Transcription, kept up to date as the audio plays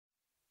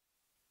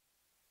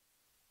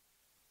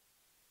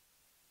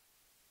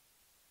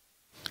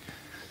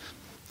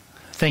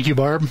Thank you,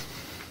 Barb.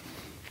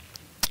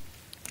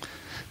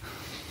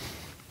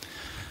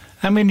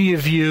 How many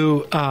of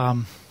you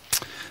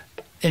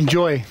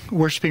enjoy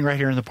worshiping right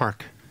here in the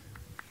park?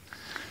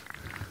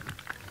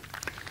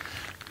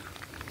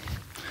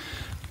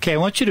 Okay, I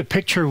want you to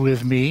picture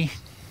with me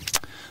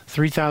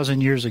 3,000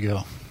 years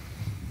ago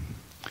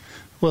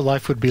what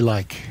life would be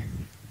like.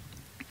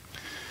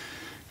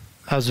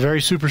 That was a very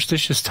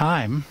superstitious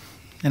time,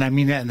 and I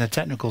mean that in the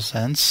technical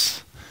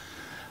sense.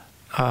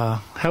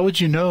 How would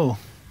you know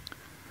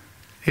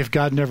if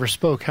God never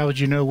spoke? How would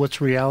you know what's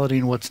reality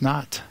and what's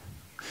not?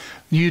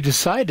 You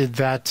decided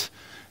that,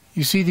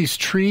 you see these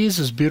trees,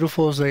 as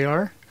beautiful as they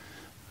are,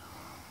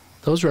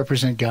 those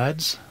represent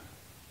gods.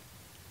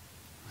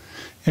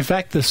 In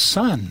fact, the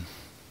sun,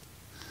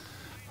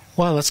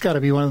 wow, that's got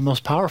to be one of the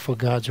most powerful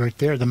gods right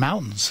there. The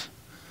mountains,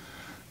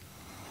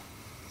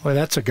 well,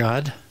 that's a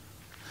god.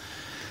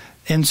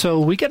 And so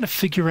we got to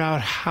figure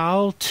out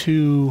how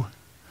to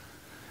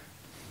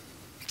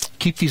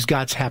keep these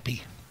gods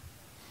happy.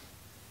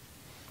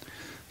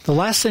 The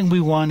last thing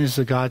we want is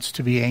the gods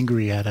to be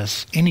angry at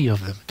us, any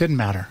of them. It didn't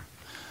matter.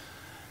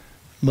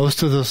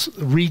 Most of those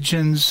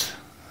regions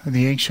in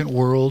the ancient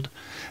world,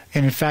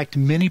 and in fact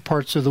many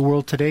parts of the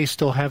world today,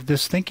 still have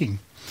this thinking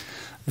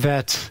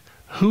that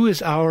who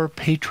is our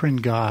patron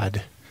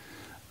god?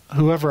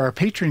 Whoever our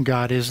patron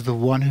god is the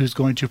one who's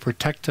going to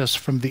protect us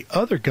from the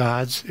other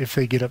gods if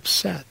they get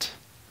upset.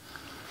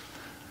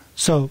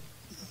 So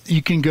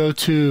you can go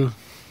to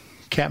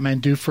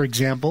Kathmandu, for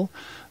example.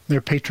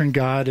 Their patron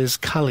god is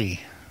Kali.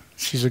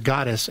 She's a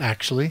goddess,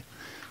 actually.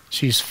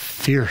 She's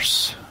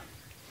fierce.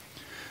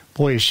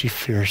 Boy, is she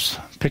fierce.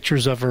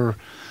 Pictures of her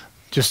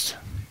just...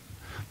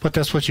 But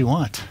that's what you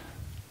want.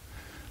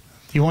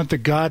 You want the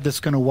God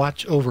that's going to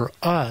watch over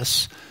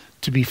us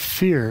to be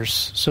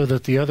fierce so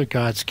that the other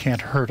gods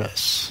can't hurt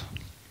us.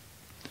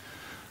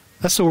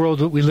 That's the world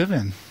that we live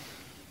in.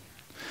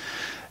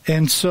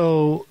 And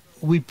so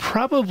we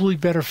probably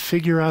better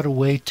figure out a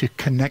way to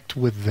connect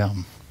with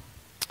them.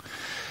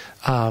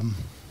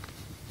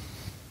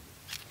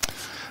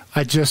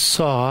 I just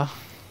saw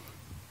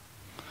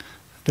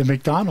the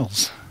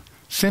McDonald's.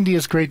 Cindy,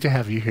 it's great to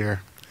have you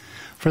here.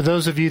 For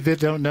those of you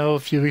that don't know, a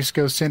few weeks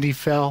ago, Cindy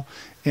fell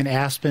in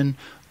Aspen,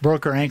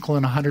 broke her ankle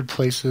in 100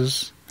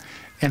 places,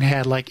 and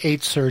had like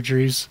 8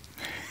 surgeries.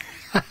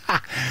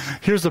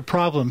 Here's the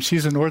problem.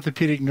 She's an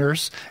orthopedic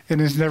nurse and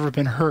has never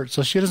been hurt,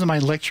 so she doesn't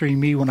mind lecturing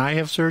me when I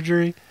have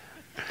surgery.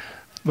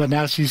 But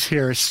now she's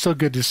here. It's so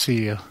good to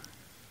see you.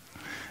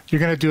 You're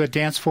going to do a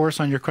dance for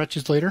us on your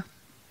crutches later?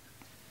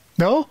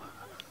 No?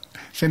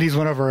 Cindy's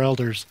one of our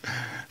elders.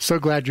 So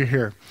glad you're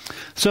here.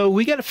 So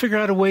we got to figure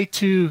out a way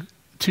to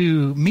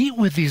meet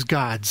with these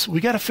gods. We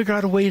got to figure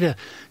out a way to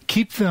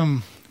keep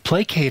them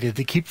placated,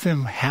 to keep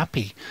them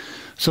happy.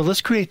 So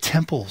let's create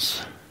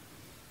temples.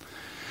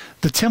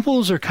 The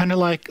temples are kind of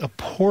like a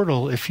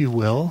portal, if you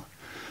will,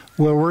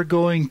 where we're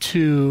going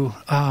to,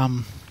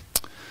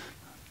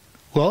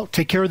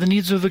 take care of the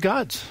needs of the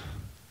gods.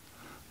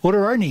 What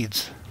are our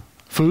needs?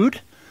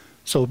 Food?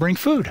 So we'll bring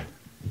food.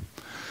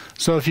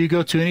 So if you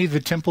go to any of the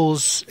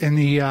temples in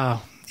the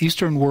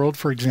Eastern world,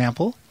 for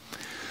example,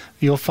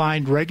 you'll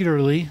find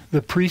regularly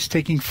the priests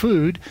taking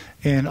food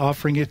and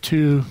offering it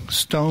to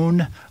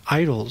stone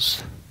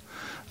idols.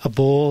 A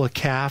bull, a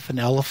calf, an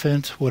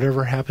elephant,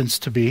 whatever happens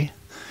to be.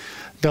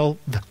 They'll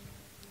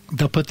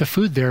put the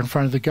food there in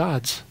front of the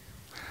gods.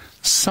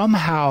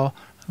 Somehow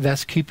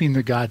that's keeping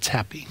the gods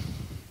happy.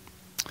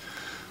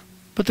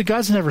 But the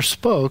gods never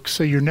spoke,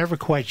 so you're never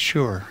quite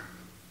sure.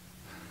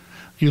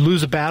 You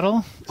lose a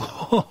battle,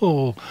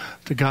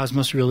 the gods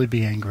must really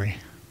be angry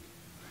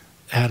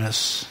at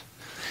us.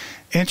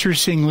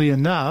 Interestingly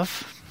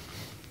enough,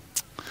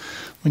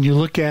 when you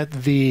look at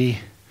the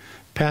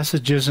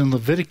passages in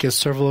Leviticus,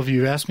 several of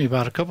you asked me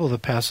about a couple of the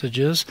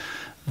passages,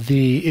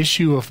 the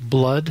issue of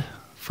blood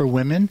for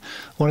women,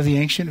 one of the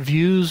ancient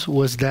views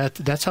was that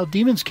that's how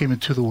demons came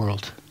into the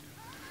world.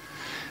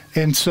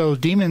 And so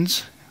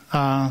demons,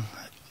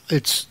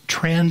 it's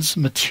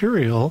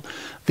transmaterial.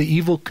 The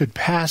evil could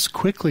pass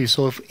quickly.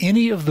 So if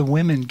any of the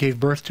women gave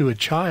birth to a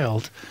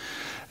child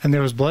and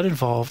there was blood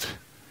involved,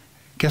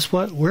 guess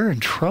what? We're in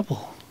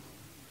trouble.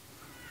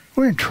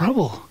 We're in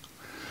trouble.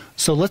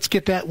 So let's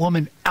get that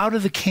woman out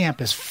of the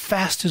camp as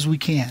fast as we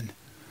can.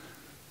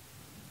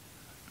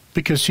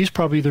 Because she's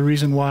probably the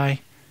reason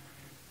why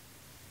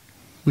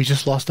we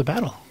just lost the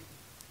battle.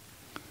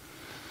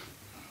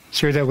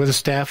 Shared that with the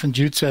staff, and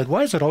Jude said,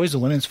 why is it always the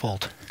women's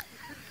fault?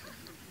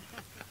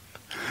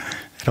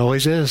 It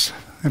always is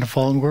in a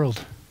fallen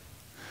world.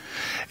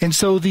 And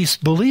so these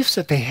beliefs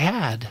that they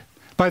had,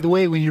 by the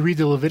way, when you read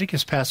the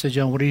Leviticus passage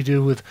on what do you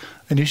do with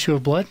an issue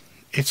of blood,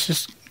 it's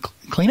just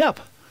clean up.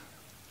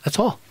 That's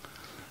all.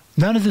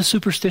 None of the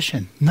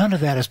superstition, none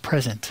of that is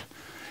present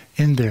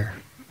in there.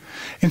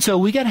 And so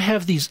we got to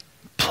have these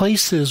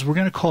places we're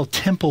going to call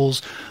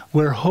temples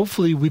where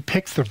hopefully we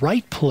pick the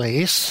right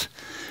place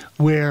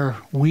where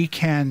we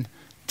can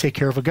take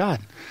care of a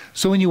god.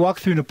 So when you walk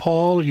through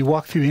Nepal or you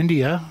walk through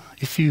India,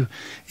 if you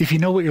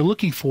know what you're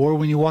looking for,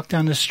 when you walk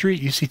down the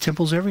street, you see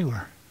temples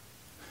everywhere.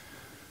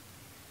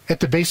 At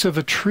the base of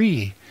a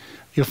tree,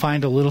 you'll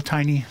find a little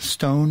tiny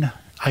stone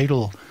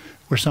idol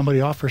where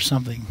somebody offers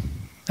something.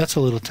 That's a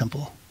little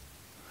temple.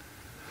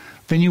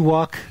 Then you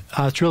walk,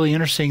 it's really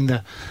interesting,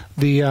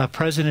 the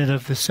president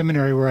of the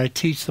seminary where I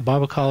teach, the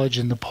Bible College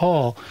in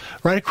Nepal,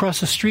 right across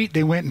the street,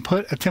 they went and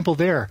put a temple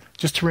there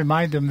just to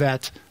remind them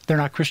that they're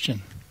not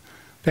Christian.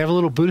 They have a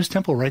little Buddhist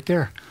temple right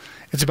there.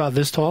 It's about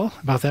this tall,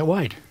 about that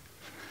wide.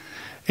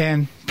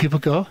 And people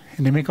go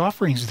and they make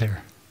offerings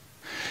there.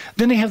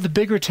 Then they have the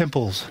bigger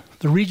temples,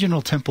 the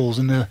regional temples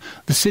and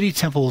the city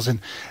temples. And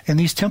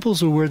these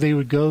temples are where they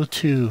would go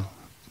to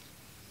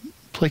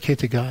placate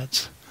the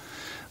gods.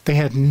 They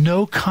had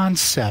no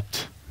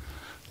concept,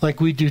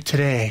 like we do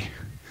today,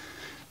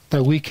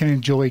 that we can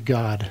enjoy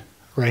God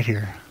right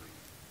here.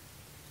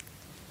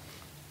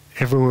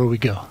 Everywhere we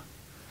go.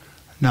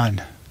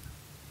 None.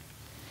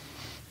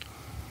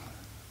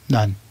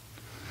 None.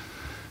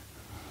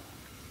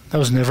 That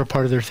was never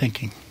part of their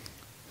thinking.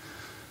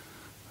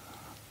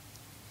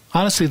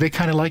 Honestly, they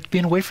kind of liked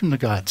being away from the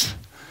gods.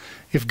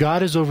 If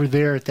God is over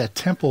there at that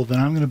temple, then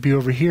I'm going to be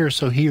over here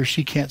so he or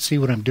she can't see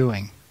what I'm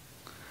doing.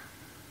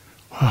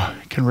 I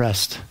can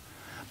rest.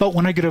 But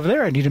when I get over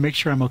there, I need to make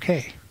sure I'm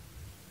okay.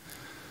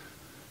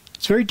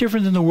 It's very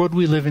different than the world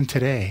we live in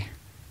today.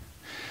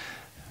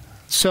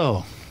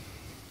 So,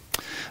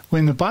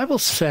 when the Bible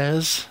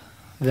says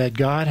that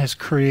God has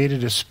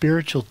created a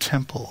spiritual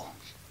temple,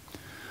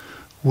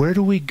 where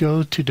do we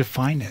go to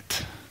define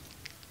it?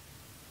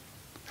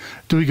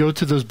 Do we go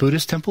to those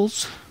Buddhist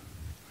temples?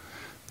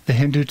 The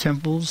Hindu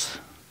temples?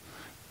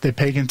 The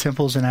pagan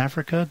temples in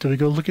Africa? Do we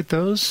go look at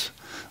those?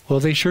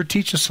 Well, they sure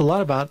teach us a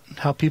lot about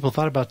how people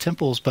thought about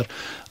temples, but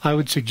I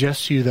would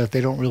suggest to you that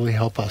they don't really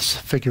help us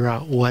figure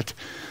out what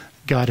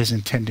God is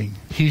intending.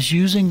 He's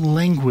using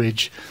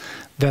language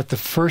that the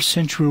first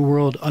century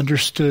world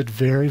understood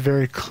very,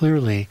 very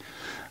clearly,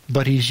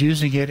 but he's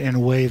using it in a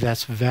way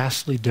that's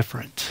vastly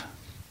different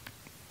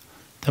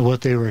than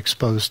what they were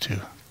exposed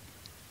to.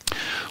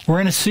 We're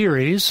in a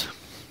series,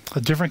 A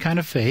Different Kind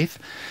of Faith,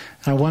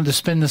 and I wanted to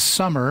spend this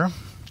summer.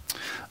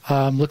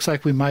 Looks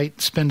like we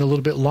might spend a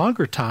little bit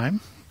longer time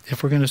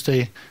if we're going to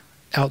stay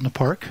out in the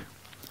park.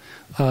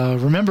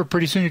 Remember,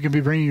 pretty soon you're going to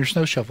be bringing your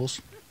snow shovels.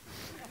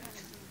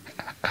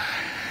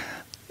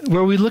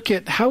 Where we look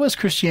at how is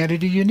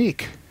Christianity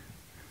unique?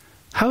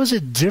 How is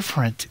it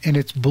different in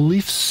its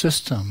belief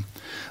system?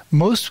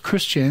 Most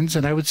Christians,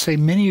 and I would say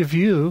many of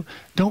you,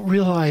 don't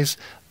realize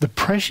the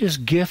precious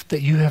gift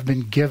that you have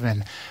been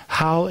given,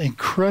 how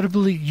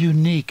incredibly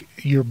unique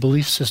your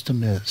belief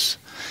system is.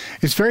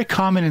 It's very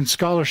common in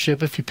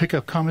scholarship, if you pick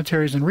up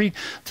commentaries and read,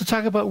 to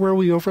talk about where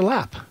we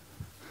overlap.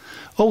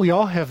 Oh, we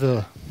all have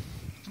the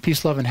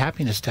peace, love, and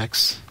happiness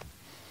texts.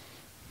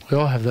 We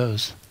all have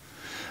those.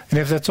 And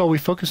if that's all we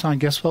focus on,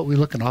 guess what? We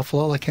look an awful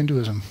lot like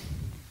Hinduism.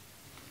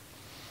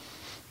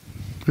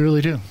 We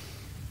really do.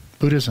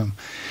 Buddhism.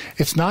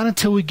 It's not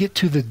until we get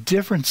to the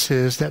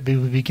differences that we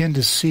begin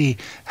to see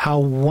how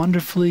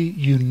wonderfully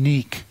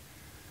unique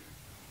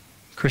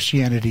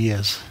Christianity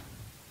is.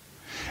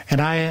 And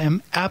I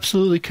am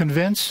absolutely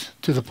convinced,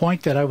 to the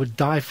point that I would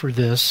die for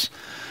this,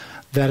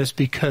 that it's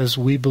because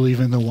we believe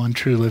in the one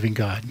true living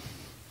God.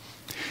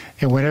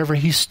 And whenever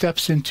he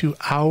steps into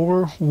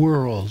our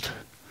world,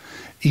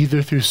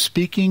 either through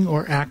speaking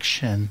or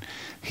action,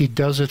 he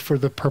does it for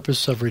the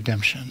purpose of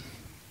redemption.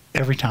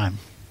 Every time.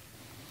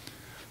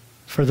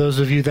 For those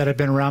of you that have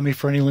been around me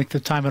for any length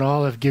of time at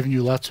all, I've given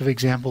you lots of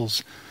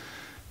examples.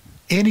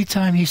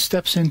 Anytime he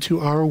steps into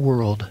our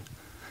world,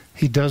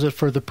 he does it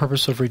for the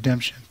purpose of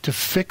redemption, to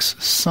fix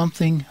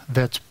something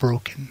that's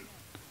broken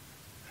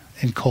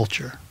in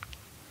culture.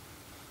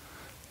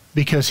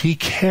 Because he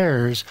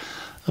cares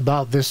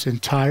about this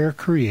entire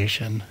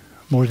creation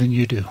more than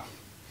you do.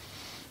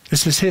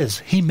 This is his.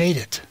 He made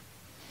it.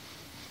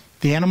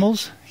 The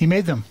animals, he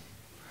made them.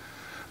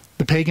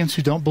 The pagans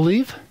who don't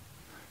believe,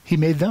 he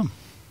made them.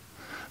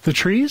 The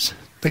trees,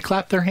 they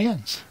clap their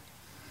hands.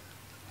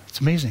 It's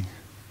amazing.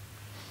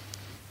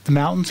 The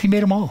mountains, he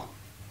made them all.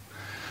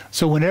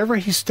 So whenever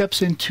he steps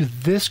into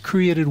this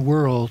created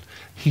world,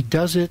 he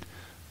does it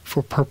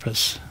for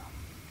purpose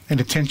and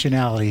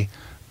intentionality.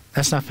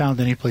 That's not found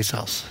anyplace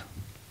else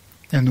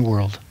in the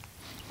world.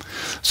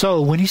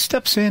 So when he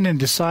steps in and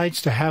decides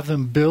to have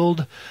them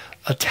build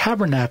a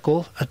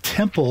tabernacle, a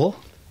temple,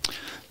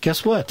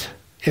 guess what?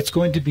 It's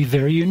going to be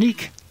very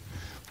unique.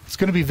 It's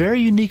going to be very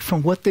unique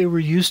from what they were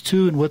used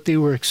to and what they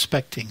were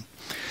expecting.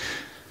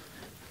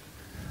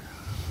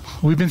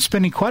 We've been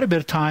spending quite a bit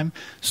of time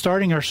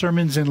starting our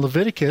sermons in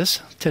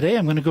Leviticus. Today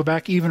I'm going to go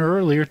back even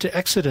earlier to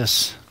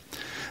Exodus.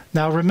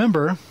 Now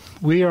remember,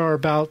 we are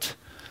about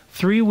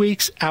 3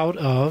 weeks out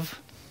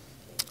of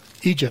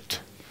Egypt.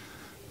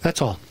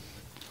 That's all.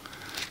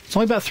 It's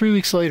only about 3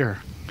 weeks later.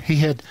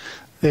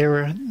 They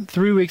were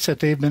 3 weeks that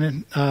they've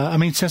been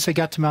in, since they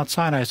got to Mount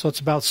Sinai. So it's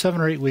about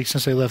 7 or 8 weeks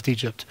since they left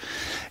Egypt.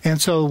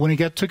 And so when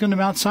took them to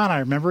Mount Sinai,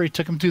 remember he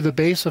took them to the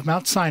base of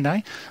Mount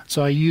Sinai.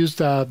 So I used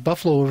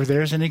Buffalo over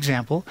there as an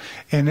example.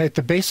 And at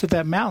the base of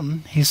that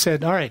mountain, he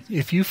said, all right,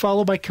 if you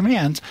follow my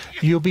commands,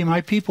 you'll be my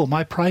people,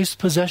 my prized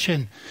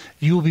possession.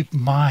 You will be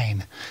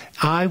mine.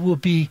 I will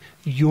be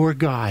your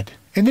God.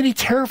 And then he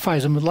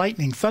terrifies them with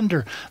lightning,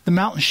 thunder, the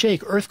mountains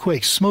shake,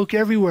 earthquakes, smoke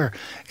everywhere.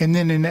 And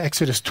then in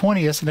Exodus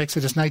 20, that's in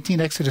Exodus 19,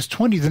 Exodus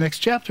 20, the next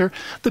chapter,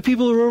 the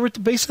people are over at the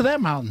base of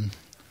that mountain.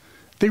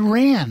 They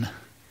ran.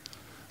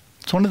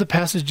 It's one of the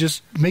passages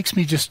just makes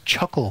me just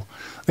chuckle.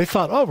 They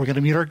thought, oh, we're going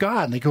to meet our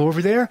God. And they go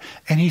over there,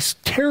 and he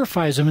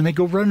terrifies them, and they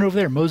go running over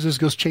there. Moses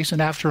goes chasing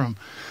after them.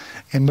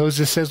 And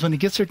Moses says when he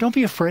gets there, don't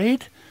be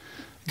afraid.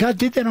 God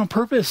did that on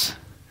purpose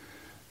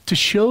to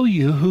show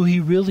you who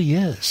he really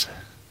is.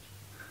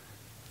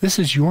 This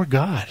is your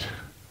God.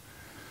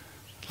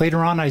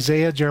 Later on,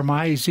 Isaiah,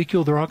 Jeremiah,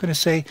 Ezekiel, they're all going to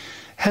say,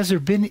 has there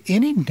been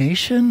any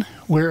nation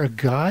where a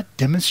God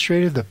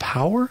demonstrated the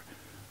power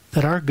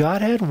that our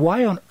God had?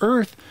 Why on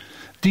earth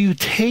do you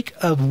take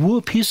a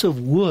piece of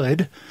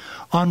wood,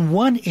 on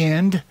one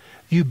end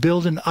you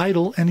build an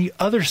idol, and the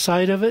other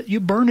side of it you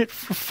burn it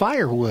for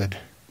firewood?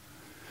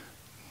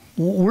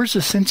 Where's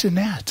the sense in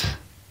that?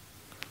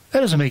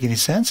 That doesn't make any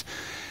sense.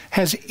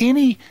 Has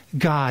any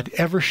God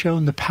ever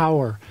shown the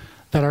power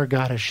that our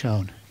God has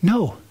shown?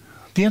 No.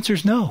 The answer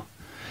is no.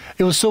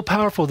 It was so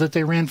powerful that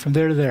they ran from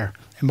there to there,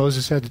 and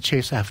Moses had to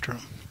chase after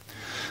them.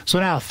 So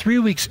now, 3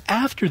 weeks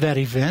after that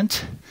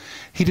event,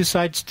 he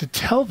decides to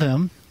tell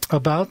them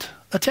about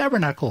a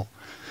tabernacle.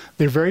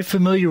 They're very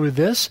familiar with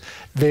this.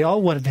 They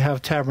all wanted to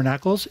have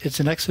tabernacles.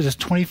 It's in Exodus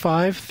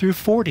 25 through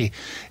 40.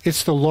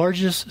 It's the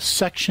largest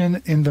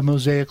section in the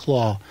Mosaic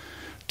Law,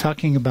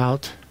 talking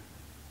about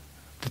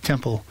the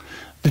temple.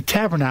 The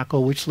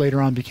tabernacle, which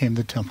later on became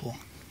the temple.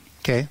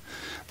 Okay?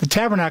 The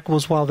tabernacle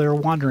was while they were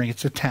wandering.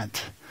 It's a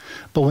tent.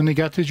 But when they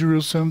got to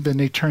Jerusalem, then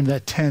they turned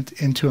that tent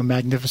into a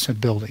magnificent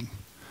building.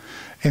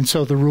 And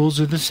so the rules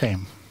are the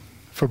same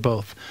for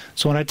both.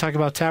 So when I talk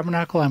about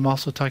tabernacle, I'm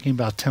also talking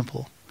about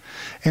temple.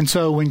 And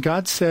so when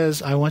God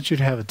says, I want you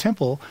to have a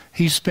temple,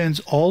 he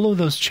spends all of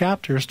those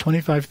chapters,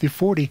 25 through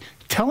 40,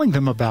 telling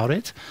them about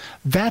it.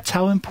 That's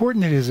how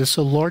important it is. It's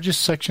the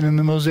largest section in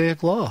the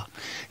Mosaic Law.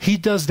 He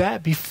does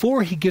that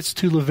before he gets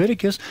to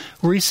Leviticus,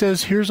 where he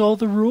says, here's all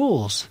the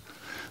rules.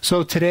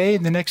 So today,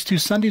 in the next 2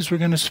 Sundays, we're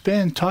going to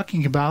spend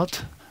talking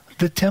about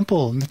the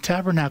temple and the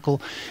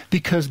tabernacle,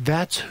 because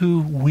that's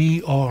who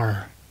we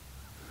are.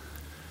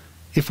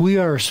 If we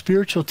are a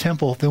spiritual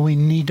temple, then we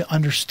need to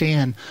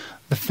understand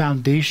the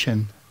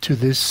foundation to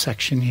this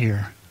section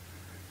here.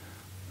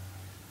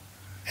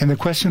 And the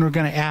question we're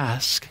going to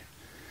ask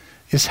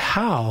is,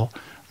 how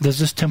does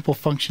this temple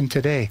function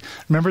today?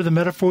 Remember the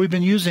metaphor we've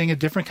been using, a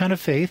different kind of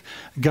faith.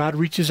 God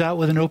reaches out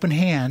with an open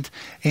hand,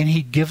 and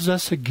he gives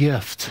us a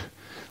gift.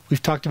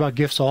 We've talked about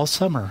gifts all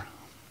summer,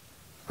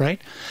 right?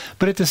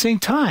 But at the same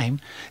time,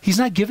 he's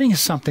not giving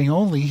us something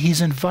only. He's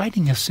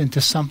inviting us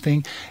into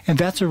something, and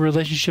that's a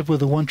relationship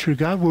with the one true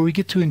God where we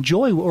get to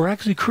enjoy what we're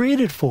actually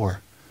created for.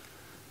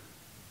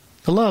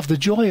 The love, the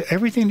joy,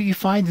 everything that you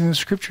find in the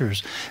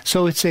Scriptures.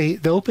 So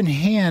the open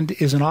hand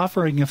is an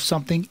offering of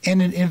something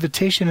and an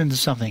invitation into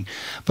something.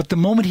 But the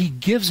moment he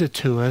gives it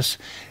to us,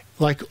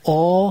 like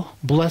all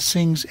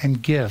blessings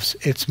and gifts,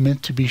 it's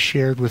meant to be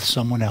shared with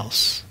someone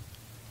else.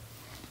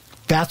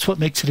 That's what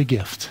makes it a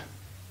gift.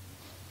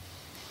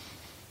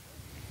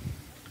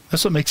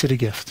 That's what makes it a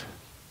gift.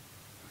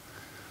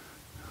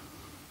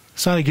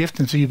 It's not a gift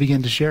until you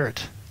begin to share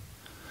it.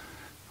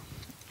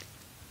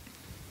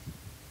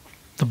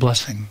 The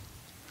blessing.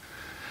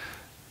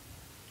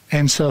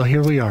 And so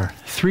here we are,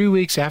 3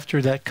 weeks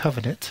after that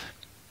covenant.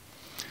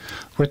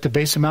 We're at the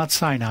base of Mount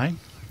Sinai.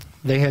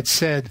 They had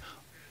said,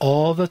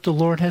 all that the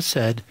Lord has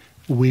said,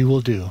 we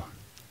will do.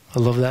 I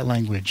love that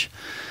language.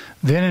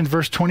 Then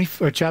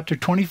in chapter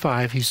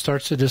 25, he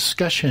starts a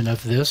discussion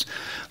of this.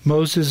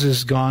 Moses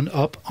has gone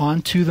up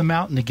onto the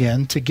mountain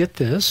again to get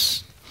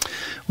this.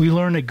 We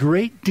learn a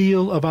great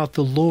deal about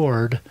the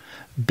Lord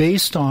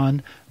based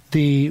on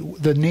the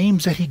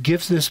names that he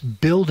gives this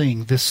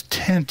building, this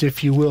tent,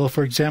 if you will.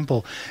 For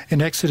example,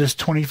 in Exodus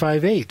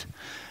 25:8,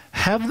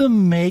 have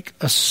them make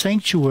a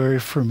sanctuary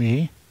for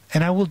me,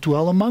 and I will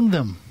dwell among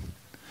them.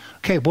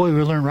 Okay, boy,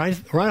 we learn right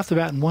off the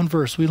bat in one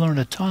verse, we learn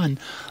a ton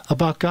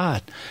about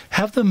God.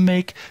 Have them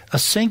make a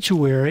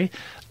sanctuary.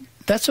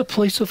 That's a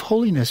place of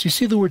holiness. You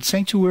see the word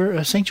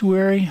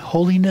sanctuary,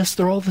 holiness,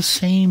 they're all the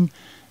same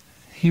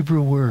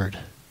Hebrew word.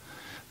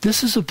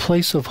 This is a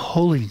place of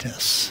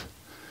holiness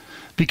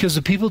because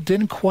the people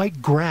didn't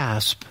quite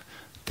grasp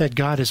that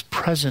God is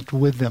present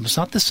with them. It's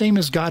not the same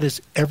as God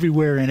is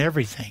everywhere and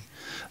everything.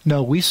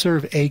 No, we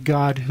serve a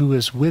God who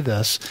is with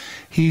us.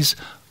 He's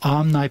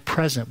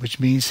omnipresent, which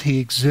means he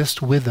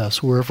exists with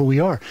us wherever we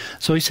are.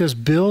 So he says,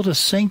 build a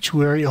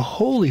sanctuary, a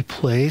holy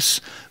place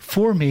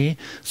for me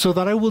so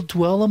that I will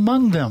dwell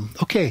among them.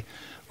 Okay,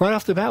 right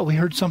off the bat, we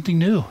heard something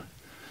new.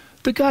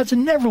 The gods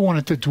never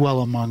wanted to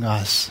dwell among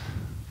us.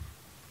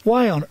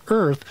 Why on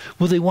earth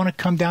would they want to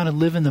come down and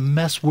live in the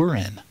mess we're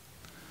in?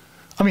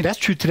 I mean, that's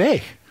true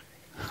today.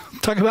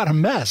 Talk about a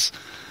mess.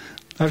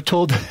 I've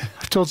told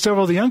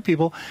several of the young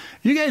people,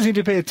 you guys need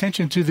to pay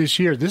attention to this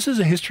year. This is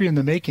a history in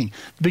the making.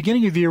 The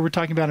beginning of the year, we're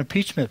talking about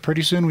impeachment.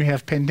 Pretty soon we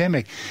have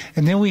pandemic.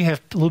 And then we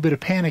have a little bit of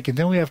panic. And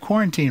then we have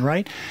quarantine,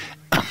 right?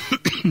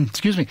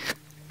 Excuse me.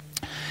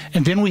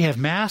 And then we have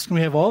masks, and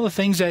we have all the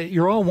things that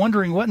you're all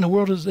wondering what in the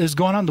world is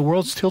going on. The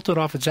world's tilted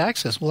off its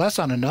axis. Well, that's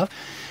not enough.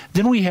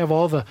 Then we have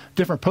all the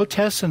different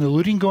protests and the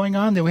looting going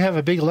on. Then we have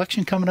a big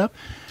election coming up.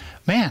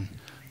 Man,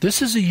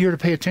 this is a year to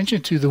pay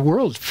attention to. The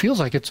world feels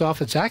like it's off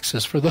its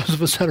axis for those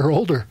of us that are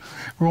older.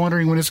 We're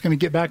wondering when it's going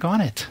to get back on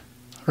it,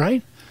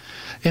 right?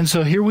 And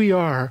so here we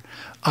are.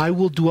 I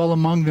will dwell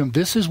among them.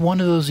 This is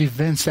one of those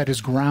events that is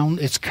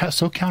it's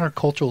so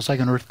countercultural. It's like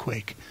an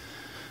earthquake.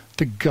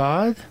 The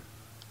God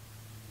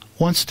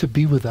wants to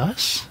be with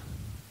us.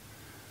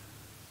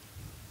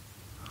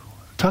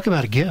 Talk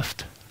about a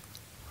gift.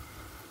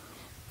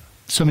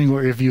 Assuming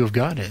what your view of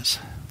God is.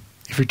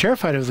 If you're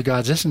terrified of the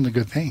gods, this isn't a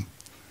good thing.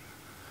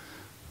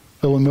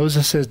 But when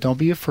Moses says, don't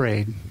be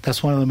afraid,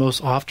 that's one of the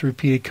most oft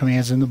repeated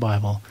commands in the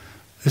Bible.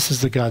 This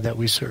is the God that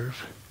we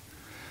serve.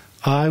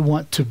 I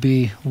want to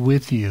be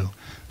with you.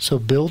 So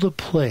build a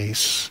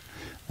place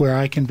where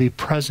I can be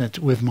present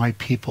with my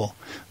people.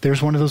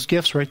 There's one of those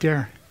gifts right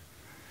there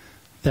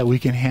that we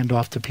can hand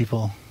off to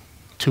people,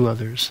 to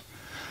others.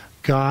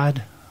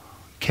 God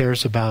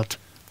cares about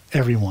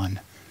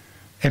everyone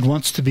and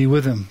wants to be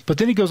with them. But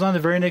then he goes on the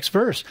very next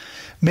verse.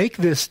 Make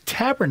this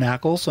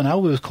tabernacle, so now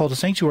it was called a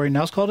sanctuary,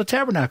 now it's called a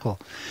tabernacle.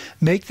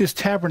 Make this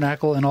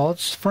tabernacle and all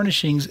its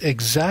furnishings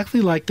exactly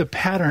like the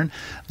pattern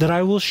that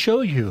I will show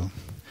you.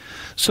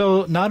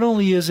 So not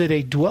only is it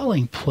a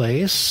dwelling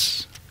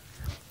place,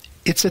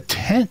 it's a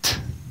tent.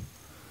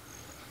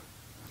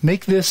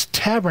 Make this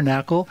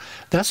tabernacle,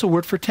 that's a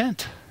word for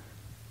tent.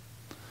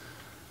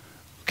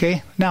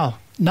 Okay, now,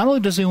 not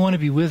only does he want to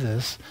be with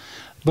us,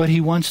 but he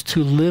wants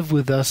to live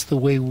with us the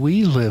way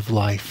we live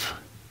life.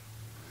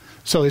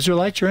 So,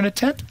 Israelites, you're in a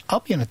tent? I'll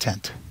be in a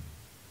tent.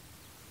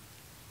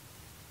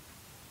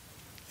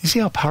 You see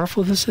how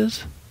powerful this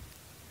is?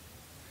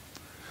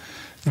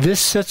 This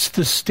sets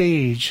the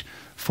stage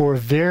for a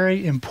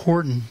very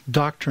important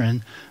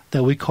doctrine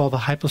that we call the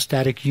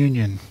hypostatic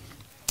union.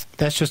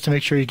 That's just to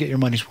make sure you get your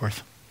money's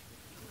worth.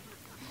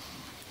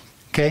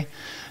 Okay?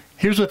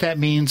 Here's what that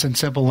means in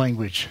simple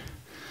language.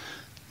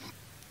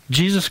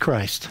 Jesus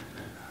Christ,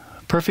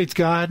 perfect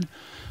God,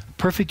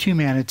 perfect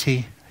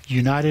humanity,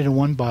 united in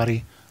one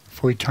body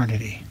for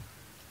eternity.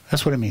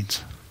 That's what it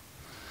means.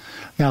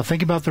 Now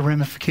think about the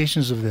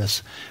ramifications of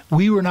this.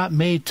 We were not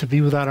made to be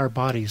without our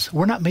bodies.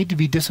 We're not made to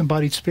be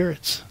disembodied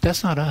spirits.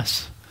 That's not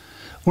us.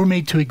 We're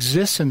made to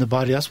exist in the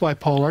body. That's why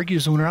Paul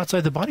argues that when we're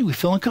outside the body, we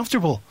feel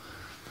uncomfortable.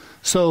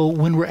 So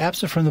when we're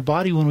absent from the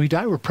body, when we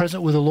die, we're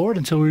present with the Lord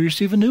until we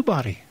receive a new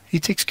body. He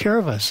takes care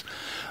of us.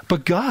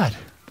 But God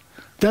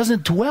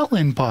doesn't dwell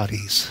in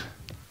bodies.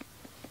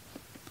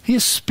 He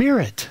is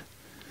spirit.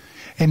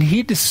 And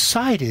he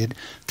decided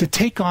to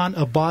take on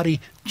a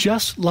body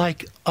just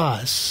like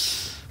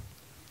us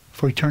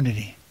for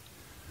eternity.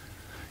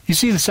 You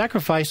see, the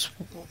sacrifice,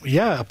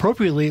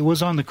 appropriately, it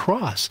was on the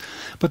cross.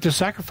 But the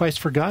sacrifice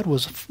for God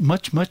was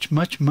much, much,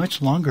 much,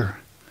 much longer.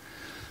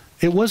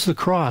 It was the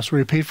cross where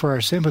he paid for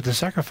our sin, but the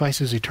sacrifice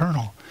is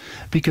eternal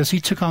because he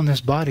took on this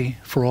body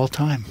for all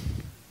time.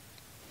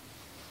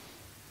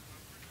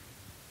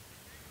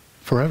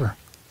 Forever.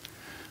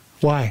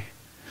 Why?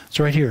 It's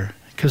right here.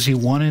 Because he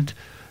wanted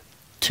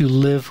to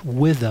live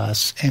with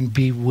us and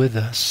be with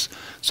us.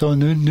 So in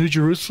New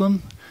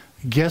Jerusalem,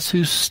 guess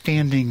who's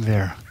standing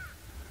there?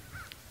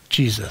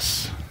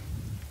 Jesus.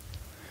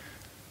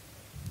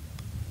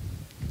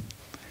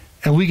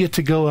 And we get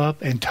to go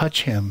up and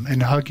touch him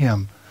and hug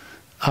him.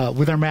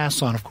 With our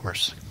masks on, of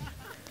course.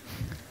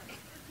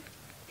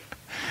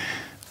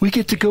 We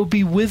get to go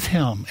be with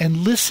him and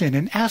listen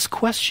and ask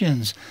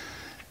questions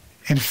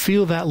and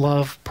feel that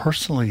love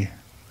personally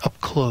up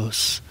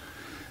close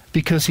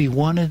because he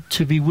wanted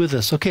to be with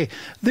us. Okay,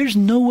 there's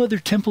no other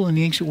temple in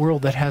the ancient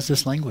world that has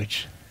this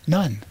language.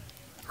 None.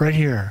 Right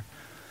here.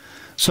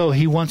 So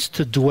he wants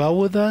to dwell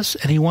with us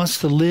and he wants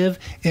to live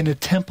in a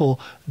temple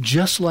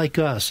just like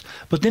us.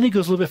 But then he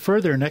goes a little bit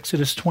further in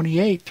Exodus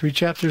 28, 3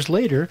 chapters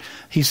later,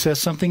 he says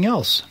something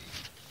else.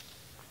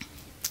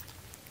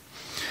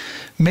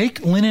 Make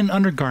linen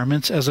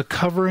undergarments as a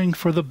covering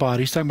for the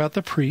body. He's talking about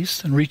the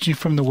priest and reaching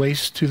from the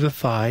waist to the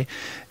thigh.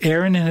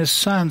 Aaron and his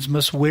sons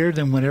must wear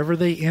them whenever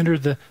they enter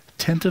the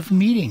tent of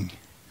meeting.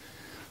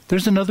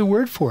 There's another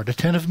word for it, a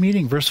tent of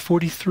meeting, verse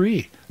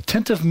 43.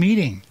 Tent of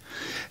meeting.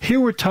 Here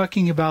we're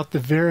talking about the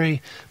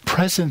very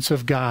presence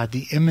of God,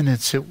 the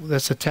immanence,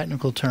 that's a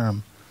technical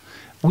term.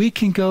 We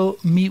can go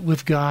meet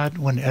with God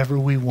whenever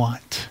we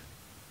want.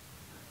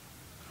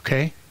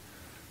 Okay?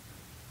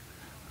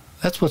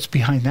 That's what's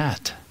behind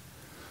that.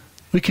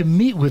 We can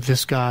meet with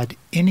this God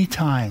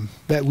anytime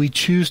that we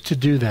choose to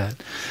do that.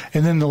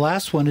 And then the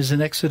last one is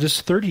in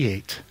Exodus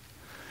 38.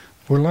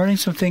 We're learning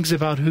some things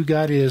about who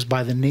God is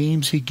by the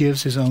names he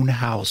gives his own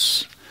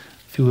house.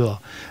 if you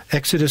will.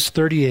 Exodus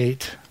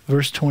 38,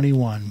 verse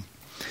 21.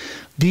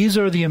 These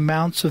are the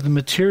amounts of the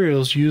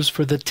materials used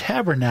for the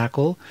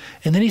tabernacle.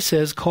 And then he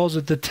says, calls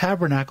it the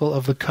tabernacle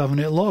of the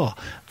covenant law.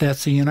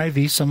 That's the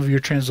NIV. Some of your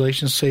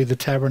translations say the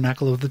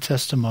tabernacle of the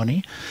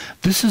testimony.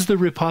 This is the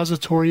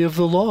repository of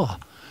the law.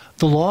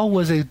 The law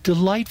was a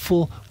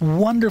delightful,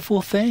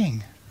 wonderful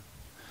thing.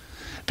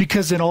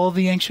 Because in all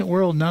the ancient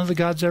world, none of the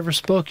gods ever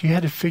spoke. You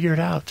had to figure it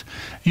out.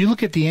 You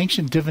look at the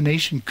ancient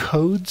divination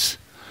codes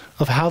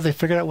of how they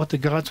figured out what the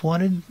gods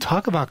wanted.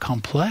 Talk about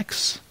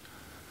complex.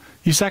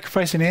 You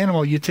sacrifice an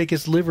animal, you take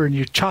its liver and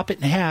you chop it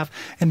in half,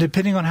 and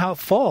depending on how it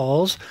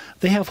falls,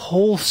 they have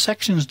whole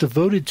sections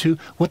devoted to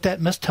what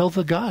that must tell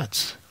the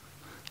gods.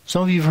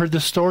 Some of you have heard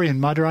this story in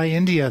Madurai,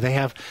 India. They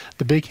have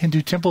the big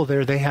Hindu temple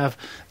there. They have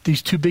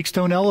these 2 big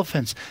stone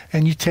elephants.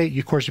 And you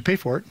of course, you pay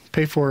for it.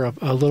 Pay for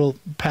a little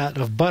pat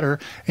of butter.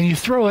 And you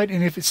throw it,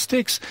 and if it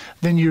sticks,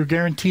 then you're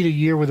guaranteed a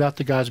year without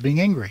the gods being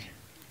angry.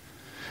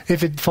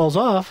 If it falls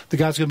off, the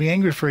god's going to be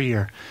angry for a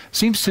year.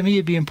 Seems to me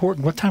it'd be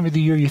important what time of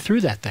the year you threw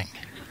that thing.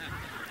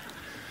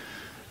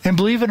 And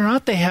believe it or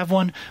not, they have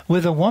one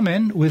with a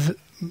woman with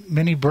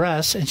many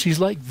breasts, and she's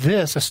like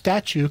this, a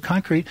statue,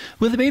 concrete,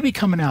 with a baby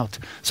coming out.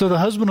 So the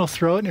husband will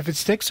throw it, and if it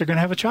sticks, they're going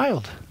to have a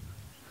child.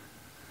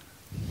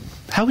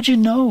 How would you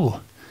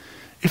know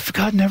if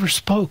God never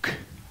spoke?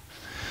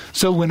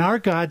 So when our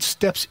God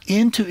steps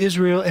into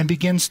Israel and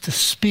begins to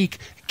speak,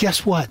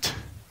 guess what?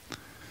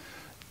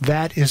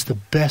 That is the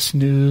best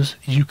news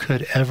you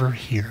could ever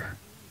hear.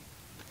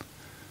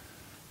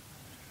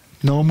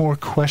 No more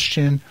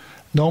question.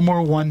 No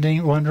more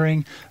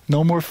wondering,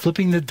 no more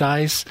flipping the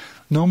dice,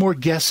 no more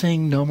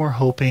guessing, no more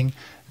hoping.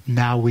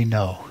 Now we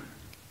know.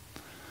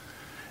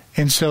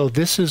 And so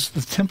this is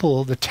the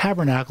temple, the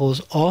tabernacle is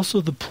also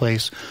the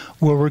place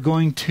where we're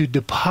going to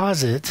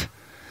deposit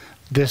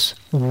this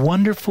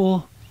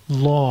wonderful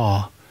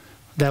law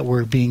that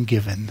we're being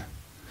given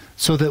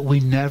so that we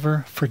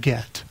never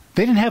forget.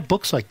 They didn't have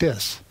books like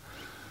this.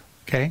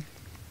 Okay?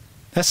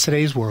 That's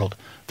today's world.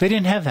 They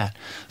didn't have that.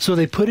 So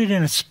they put it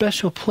in a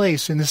special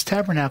place in this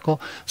tabernacle,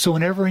 so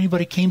whenever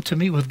anybody came to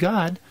meet with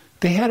God,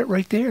 they had it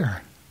right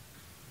there.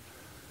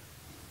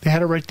 They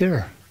had it right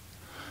there.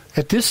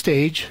 At this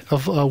stage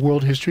of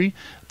world history,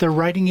 they're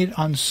writing it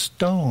on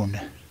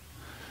stone.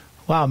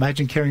 Wow,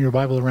 imagine carrying your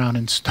Bible around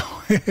in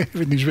stone.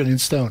 Everything's written in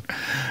stone.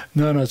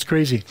 No, it's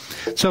crazy.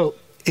 So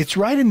it's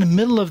right in the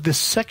middle of this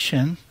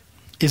section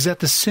is that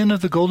the sin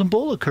of the golden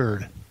bull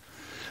occurred.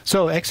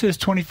 So Exodus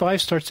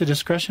 25 starts the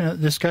discussion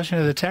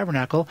of the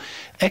tabernacle.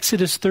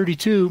 Exodus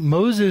 32,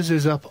 Moses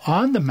is up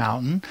on the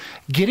mountain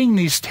getting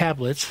these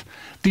tablets,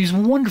 these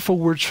wonderful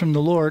words from the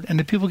Lord, and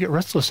the people get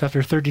restless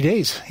after 30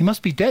 days. He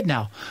must be dead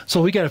now.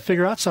 So we got to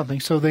figure out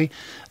something. So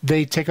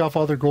they take off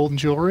all their golden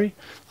jewelry.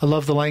 I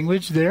love the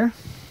language there.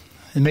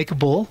 And make a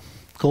bull,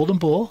 golden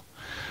bull.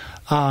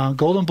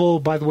 Golden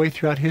bull, by the way,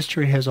 throughout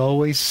history has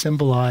always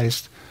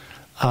symbolized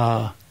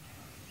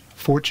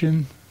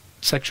fortune,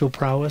 sexual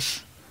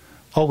prowess.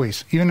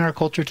 Always. Even in our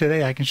culture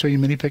today, I can show you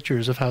many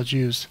pictures of how it's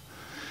used.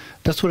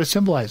 That's what it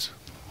symbolizes.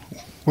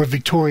 We're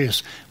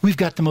victorious. We've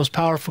got the most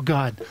powerful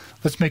God.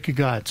 Let's make a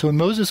God. So when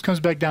Moses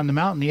comes back down the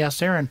mountain, he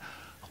asks Aaron,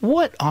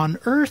 what on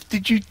earth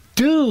did you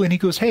do? And he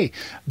goes, hey,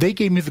 they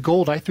gave me the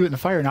gold. I threw it in the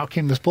fire, and out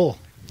came this bull.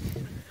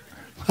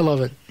 I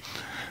love it.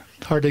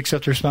 Hard to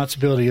accept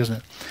responsibility, isn't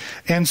it?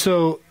 And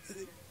so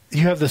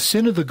you have the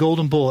sin of the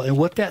golden bull. And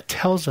what that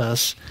tells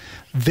us,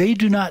 they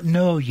do not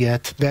know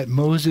yet that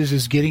Moses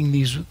is getting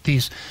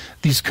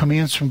these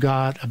commands from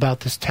God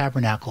about this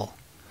tabernacle.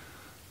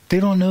 They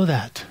don't know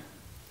that.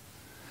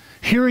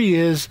 Here he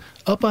is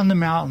up on the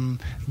mountain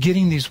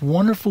getting these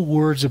wonderful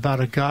words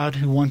about a God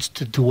who wants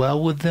to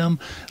dwell with them,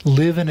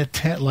 live in a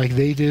tent like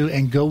they do,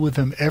 and go with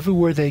them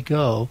everywhere they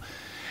go.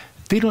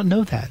 They don't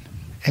know that.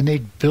 And they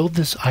build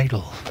this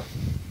idol.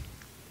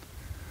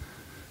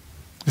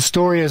 The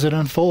story as it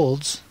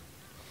unfolds,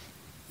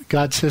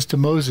 God says to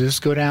Moses,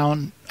 go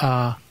down,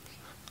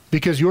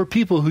 because your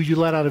people who you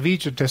led out of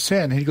Egypt have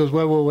sinned. And he goes,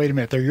 well, wait a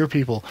minute, they're your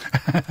people.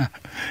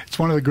 It's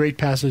one of the great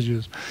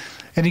passages.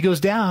 And he goes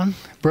down,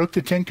 broke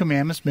the 10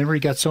 Commandments. Remember, he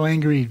got so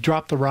angry, he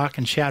dropped the rock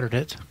and shattered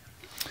it.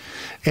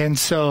 And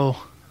so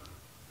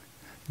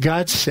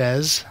God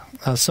says,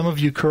 some of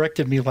you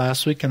corrected me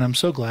last week, and I'm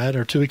so glad,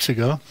 or 2 weeks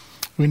ago.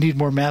 We need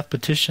more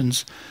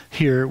mathematicians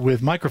here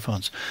with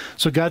microphones.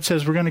 So God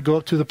says we're going to go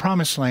up to the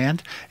promised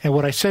land. And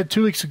what I said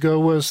 2 weeks ago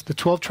was the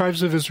 12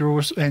 tribes of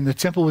Israel and the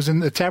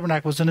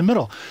tabernacle was in the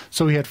middle.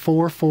 So we had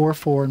 4, 4,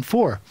 4, and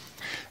 4.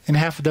 And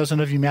half a dozen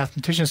of you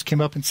mathematicians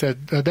came up and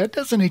said, that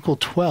doesn't equal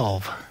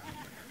 12.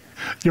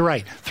 You're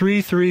right.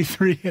 3, 3,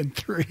 3, and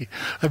 3.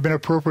 I've been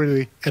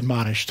appropriately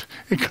admonished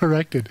and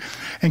corrected.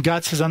 And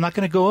God says, I'm not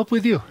going to go up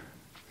with you.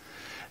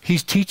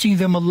 He's teaching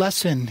them a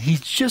lesson. He's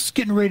just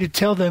getting ready to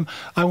tell them,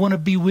 I want to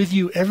be with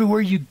you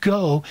everywhere you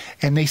go.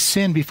 And they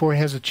sin before he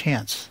has a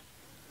chance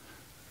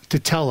to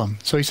tell them.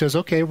 So he says,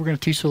 okay, we're going to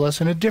teach the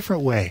lesson a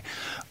different way.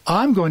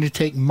 I'm going to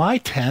take my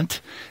tent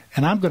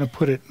and I'm going to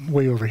put it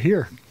way over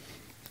here.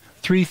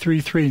 3,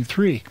 3, 3, and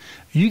 3.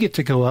 You get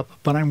to go up,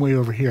 but I'm way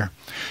over here.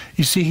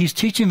 You see, he's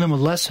teaching them a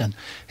lesson.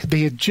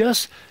 He had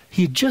just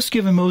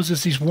given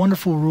Moses these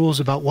wonderful rules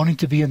about wanting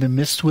to be in the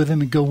midst with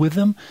him and go with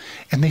them,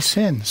 and they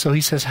sin. So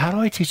he says, how do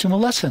I teach them a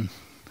lesson?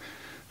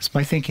 It's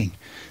my thinking.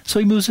 So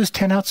he moves his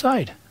tent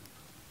outside.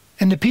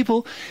 And the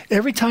people,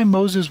 every time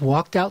Moses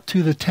walked out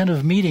to the tent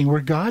of meeting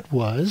where God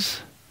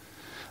was,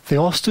 they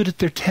all stood at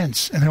their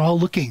tents, and they're all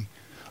looking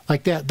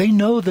like that. They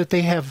know that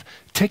they have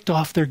ticked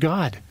off their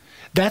God.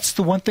 That's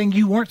the one thing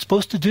you weren't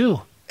supposed to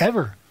do,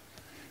 ever,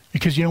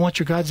 because you don't want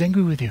your God's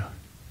angry with you.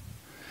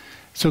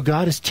 So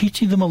God is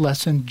teaching them a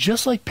lesson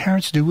just like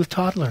parents do with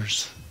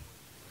toddlers.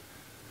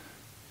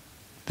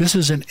 This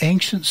is an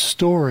ancient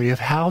story of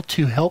how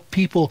to help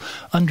people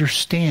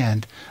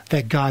understand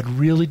that God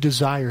really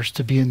desires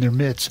to be in their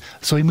midst.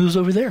 So he moves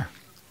over there.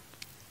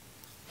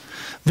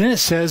 Then it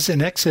says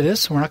in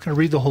Exodus, we're not going to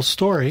read the whole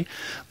story,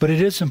 but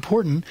it is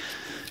important.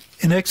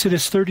 In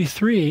Exodus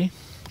 33,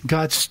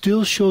 God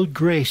still showed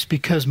grace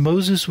because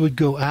Moses would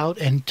go out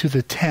into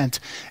the tent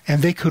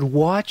and they could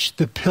watch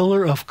the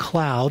pillar of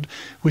cloud,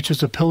 which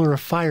is a pillar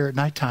of fire at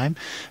nighttime,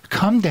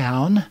 come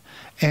down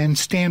and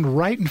stand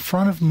right in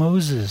front of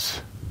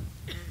Moses.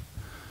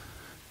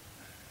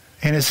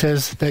 And it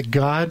says that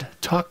God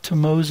talked to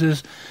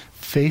Moses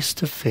face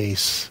to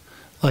face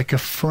like a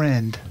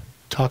friend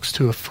talks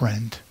to a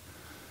friend.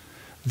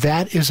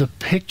 That is a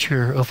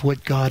picture of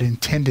what God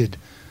intended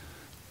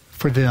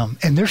for them.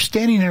 And they're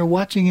standing there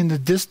watching in the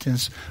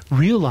distance,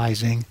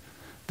 realizing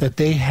that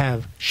they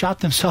have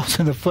shot themselves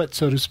in the foot,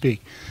 so to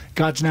speak.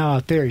 God's now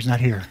out there. He's not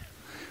here.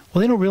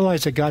 Well, they don't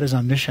realize that God is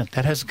omniscient.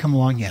 That hasn't come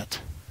along yet.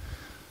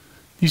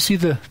 You see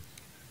the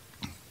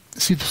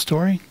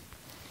story?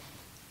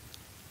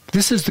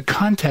 This is the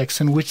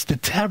context in which the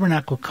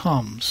tabernacle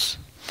comes.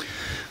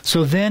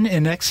 So then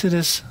in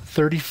Exodus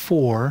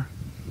 34,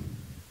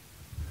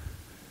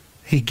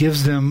 he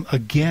gives them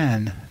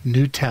again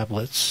new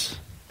tablets.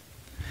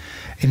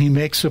 And he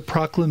makes a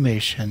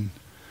proclamation,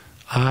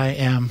 I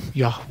am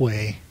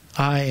Yahweh,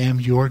 I am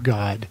your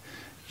God,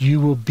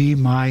 you will be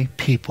my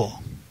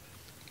people.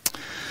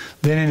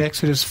 Then in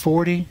Exodus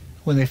 40,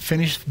 when they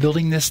finished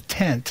building this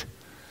tent,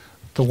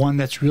 the one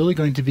that's really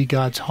going to be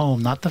God's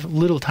home, not the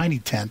little tiny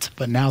tent,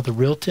 but now the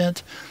real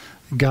tent,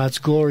 God's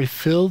glory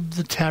filled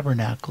the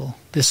tabernacle,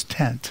 this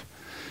tent,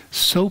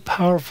 so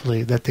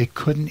powerfully that they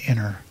couldn't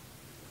enter.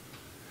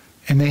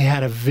 And they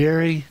had a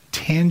very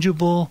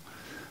tangible,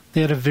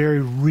 they had a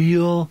very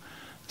real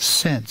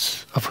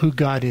sense of who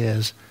God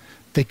is.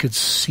 They could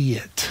see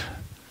it.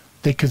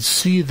 They could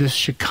see this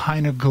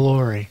Shekinah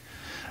glory.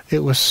 It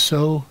was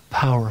so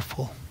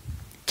powerful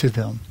to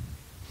them.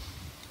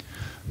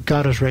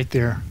 God was right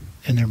there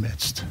in their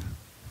midst.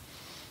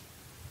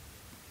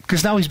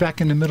 Because now he's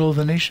back in the middle of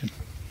the nation.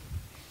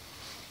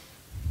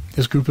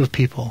 This group of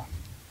people,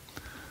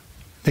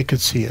 they could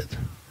see it.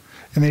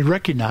 And they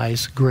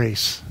recognize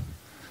grace.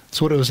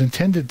 It's what it was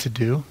intended to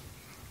do,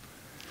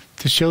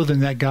 to show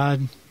them that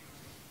God,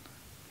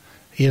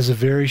 he has a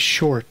very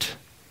short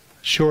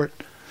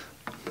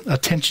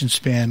attention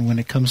span when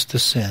it comes to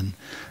sin.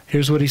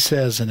 Here's what he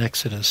says in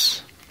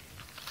Exodus.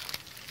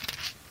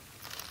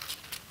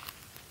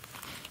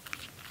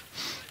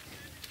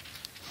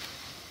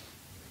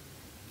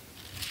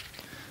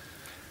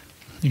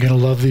 You're going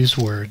to love these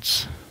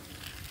words.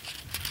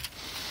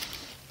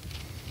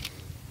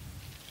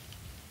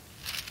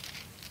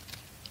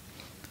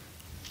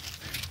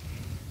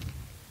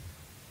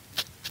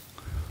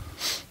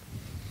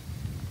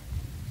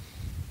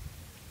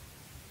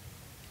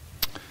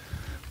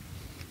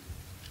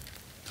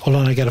 Hold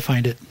on, I got to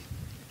find it.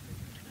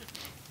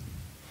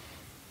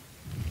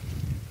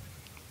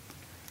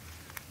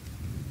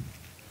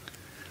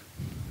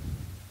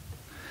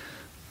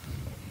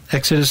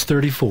 Exodus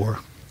 34.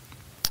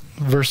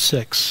 Verse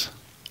 6,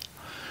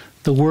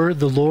 the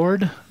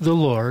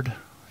Lord,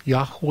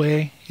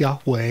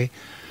 Yahweh,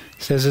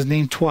 says his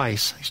name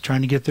twice. He's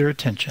trying to get their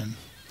attention.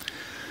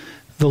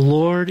 The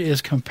Lord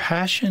is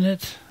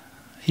compassionate.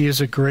 He is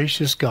a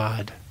gracious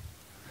God.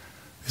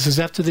 This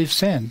is after they've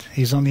sinned.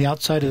 He's on the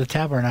outside of the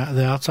tabernacle,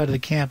 the outside of the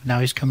camp.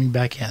 Now he's coming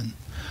back in.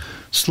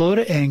 Slow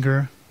to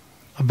anger,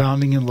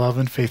 abounding in love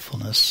and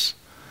faithfulness.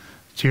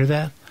 Did you hear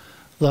that?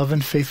 Love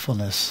and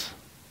faithfulness.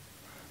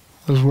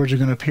 Those words are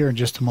going to appear in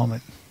just a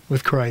moment.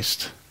 With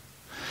Christ.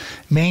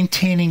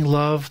 Maintaining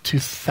love to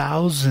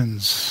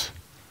thousands.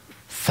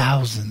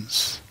 The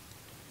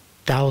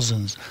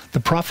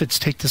prophets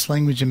take this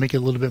language and make it a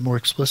little bit more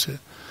explicit.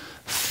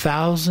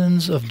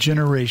 Thousands of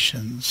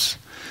generations.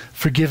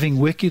 Forgiving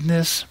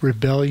wickedness,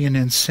 rebellion,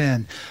 and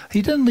sin.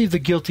 He doesn't leave the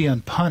guilty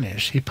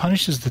unpunished. He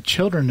punishes the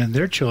children and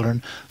their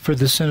children for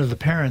the sin of the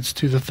parents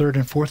to the third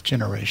and fourth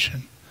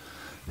generation.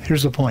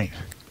 Here's the point.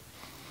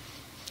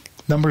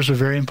 Numbers are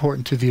very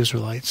important to the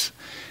Israelites.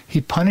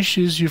 He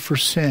punishes you for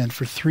sin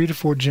for 3 to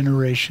 4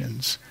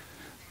 generations.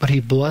 but he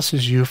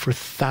blesses you for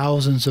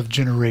thousands of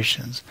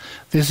generations.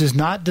 This is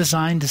not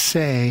designed to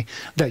say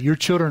that your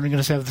children are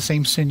going to have the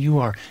same sin you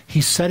are.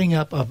 He's setting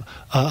up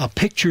a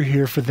picture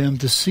here for them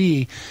to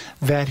see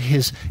that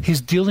his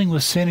dealing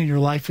with sin in your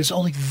life is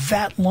only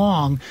that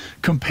long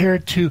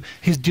compared to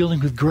his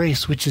dealing with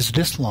grace, which is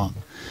this long.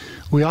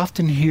 We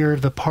often hear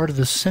the part of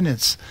the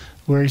sentence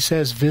where he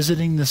says,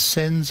 visiting the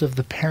sins of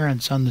the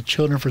parents on the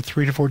children for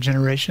 3 to 4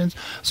 generations.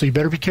 So you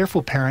better be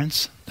careful,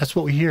 parents. That's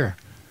what we hear.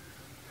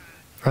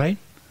 Right?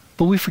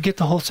 But we forget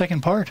the whole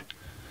second part.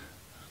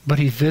 But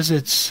he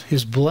visits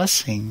his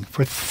blessing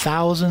for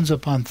thousands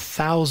upon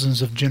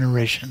thousands of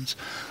generations.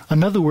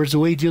 In other words, the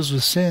way he deals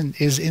with sin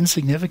is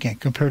insignificant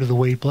compared to the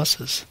way he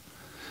blesses.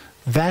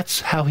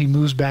 That's how he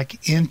moves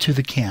back into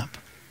the camp.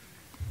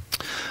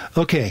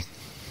 Okay,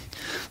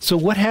 so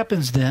what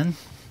happens then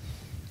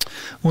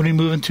when we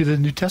move into the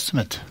New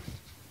Testament?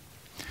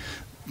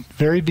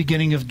 Very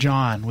beginning of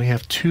John, we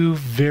have 2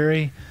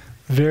 very,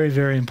 very,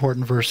 very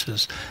important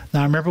verses.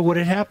 Now, remember what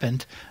had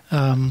happened.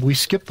 We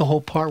skipped the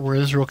whole part where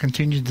Israel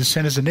continued to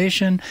sin as a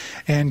nation,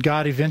 and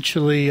God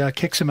eventually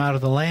kicks him out of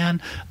the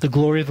land. The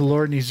glory of the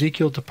Lord in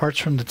Ezekiel departs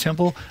from the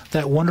temple.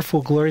 That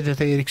wonderful glory that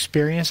they had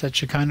experienced, that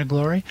Shekinah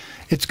glory,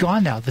 it's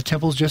gone now. The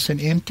temple's just an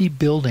empty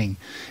building.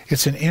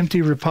 It's an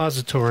empty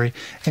repository,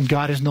 and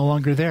God is no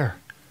longer there.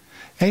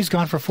 And he's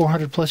gone for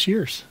 400 plus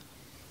years.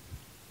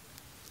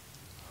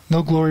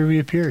 No glory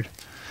reappeared.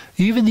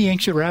 Even the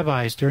ancient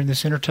rabbis during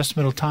this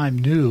intertestamental time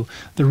knew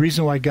the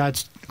reason why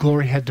God's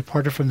glory had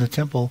departed from the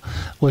temple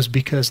was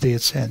because they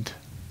had sinned.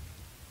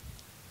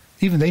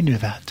 Even they knew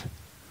that.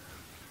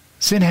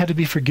 Sin had to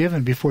be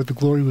forgiven before the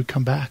glory would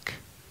come back.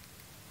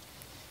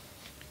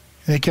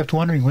 And they kept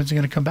wondering, when's it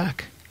going to come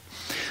back?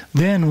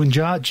 Then when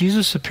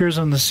Jesus appears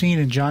on the scene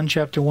in John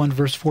chapter 1,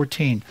 verse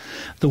 14,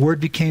 the Word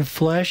became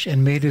flesh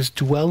and made his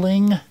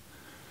dwelling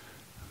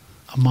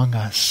among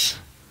us.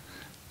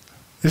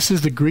 This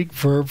is the Greek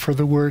verb for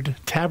the word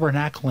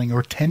tabernacling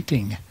or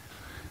tenting.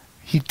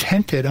 He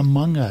tented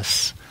among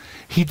us.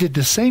 He did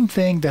the same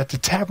thing that the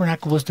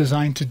tabernacle was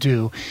designed to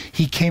do.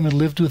 He came and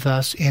lived with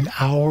us in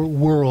our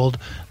world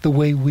the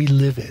way we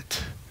live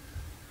it.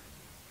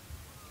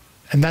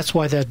 And that's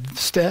why the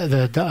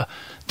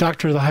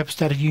doctrine of the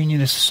hypostatic union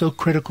is so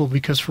critical,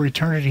 because for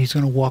eternity he's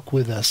going to walk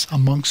with us,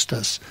 amongst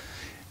us.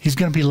 He's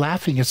going to be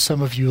laughing at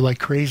some of you like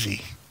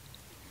crazy.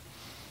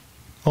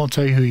 I won't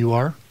tell you who you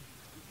are.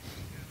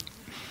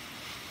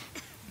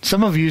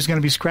 Some of you is going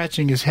to be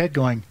scratching his head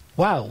going,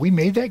 wow, we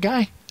made that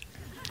guy?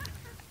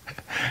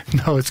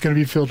 No, it's going to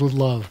be filled with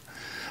love.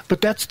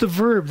 But that's the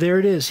verb. There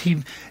it is.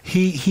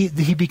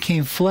 He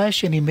became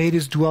flesh and he made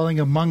his dwelling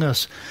among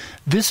us.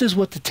 This is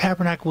what the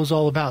tabernacle was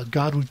all about.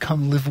 God would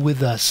come live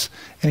with us,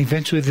 and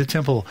eventually the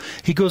temple.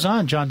 He goes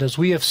on, John does,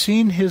 we have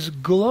seen his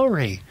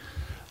glory.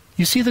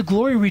 You see, the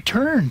glory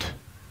returned.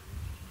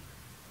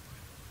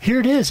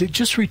 Here it is. It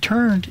just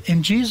returned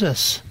in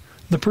Jesus.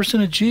 The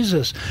person of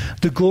Jesus,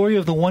 the glory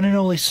of the one and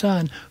only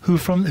Son, who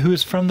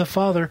is from the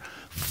Father,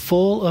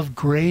 full of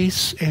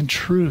grace and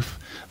truth.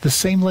 The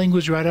same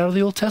language right out of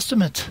the Old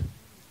Testament.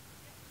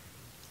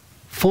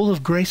 Full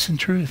of grace and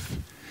truth.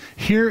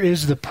 Here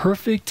is the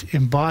perfect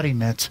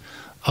embodiment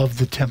of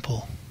the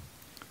temple,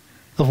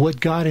 of what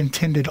God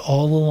intended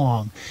all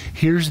along.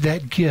 Here's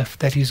that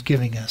gift that he's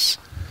giving us.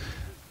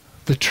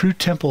 The true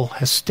temple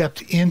has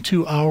stepped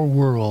into our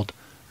world,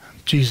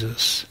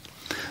 Jesus.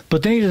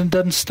 But then he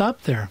doesn't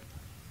stop there.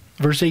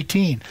 Verse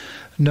 18,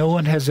 no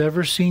one has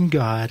ever seen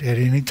God at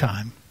any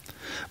time,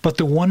 but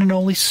the one and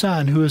only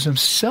Son, who is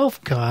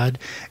himself God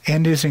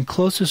and is in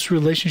closest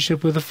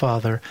relationship with the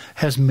Father,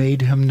 has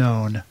made him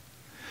known.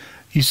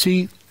 You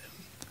see,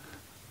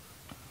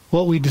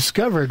 what we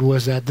discovered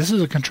was that this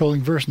is a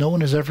controlling verse. No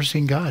one has ever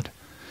seen God.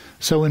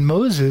 So when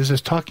Moses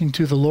is talking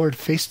to the Lord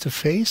face to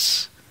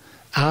face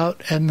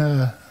out in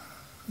the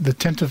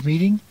tent of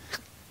meeting,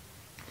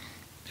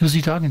 who's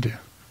he talking to?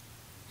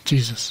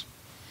 Jesus.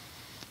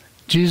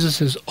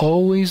 Jesus is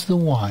always the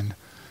one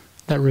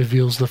that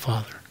reveals the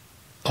Father.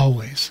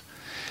 Always.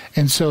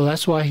 And so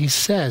that's why he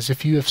says,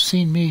 if you have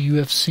seen me, you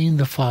have seen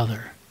the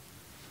Father.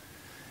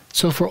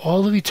 So for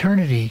all of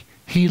eternity,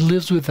 he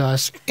lives with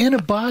us in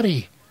a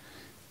body.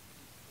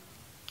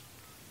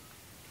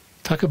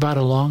 Talk about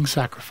a long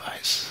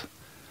sacrifice.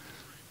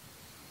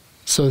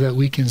 So that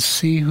we can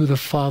see who the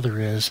Father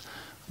is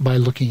by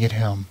looking at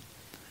him.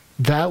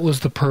 That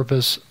was the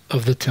purpose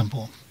of the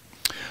temple.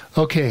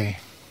 Okay.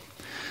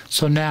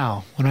 So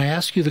now, when I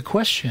ask you the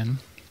question,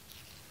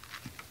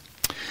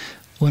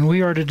 when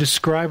we are to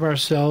describe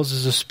ourselves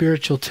as a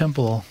spiritual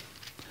temple,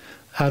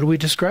 how do we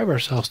describe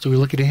ourselves? Do we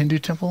look at a Hindu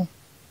temple?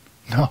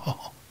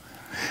 No.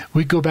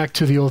 We go back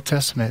to the Old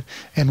Testament,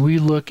 and we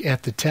look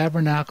at the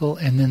tabernacle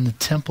and then the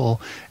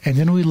temple, and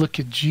then we look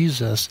at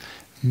Jesus.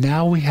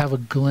 Now we have a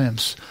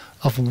glimpse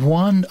of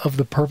one of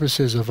the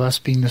purposes of us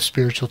being the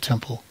spiritual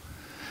temple.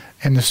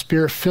 And the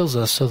Spirit fills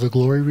us, so the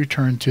glory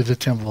returned to the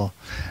temple.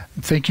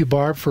 Thank you,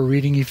 Barb, for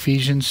reading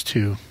Ephesians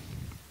 2.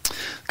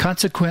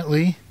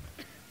 Consequently,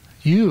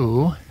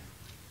 you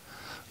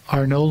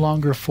are no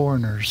longer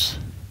foreigners.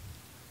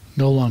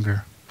 No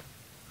longer.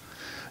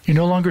 You're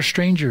no longer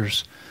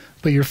strangers,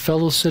 but you're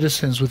fellow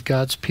citizens with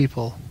God's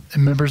people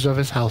and members of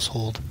his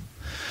household.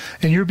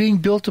 And you're being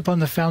built upon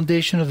the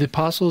foundation of the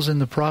apostles and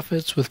the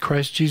prophets, with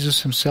Christ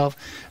Jesus himself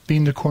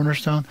being the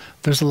cornerstone.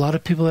 There's a lot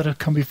of people that have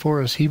come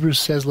before us. Hebrews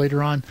says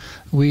later on,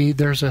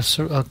 there's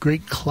a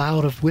great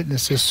cloud of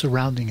witnesses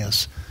surrounding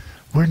us.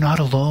 We're not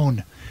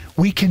alone.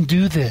 We can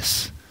do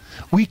this.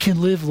 We can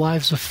live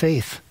lives of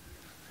faith,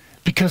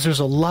 because there's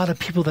a lot of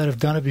people that have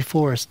done it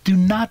before us. Do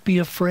not be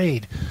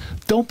afraid.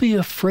 Don't be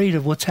afraid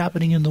of what's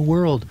happening in the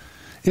world.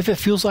 If it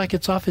feels like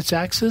it's off its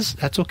axis,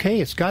 that's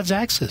okay. It's God's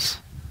axis.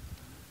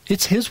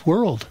 It's his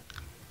world.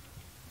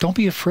 Don't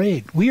be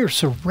afraid. We are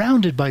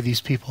surrounded by these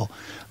people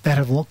that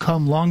have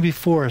come long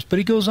before us. But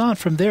he goes on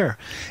from there.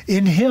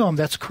 In him,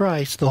 that's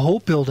Christ, the whole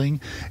building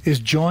is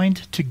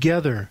joined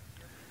together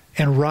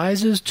and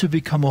rises to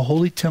become a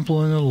holy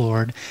temple in the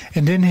Lord.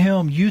 And in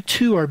him, you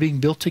too are being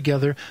built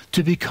together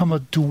to become a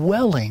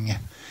dwelling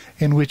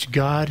in which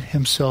God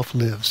himself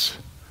lives.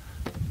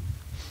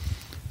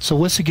 So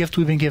what's the gift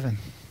we've been given?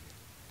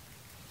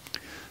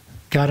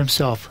 God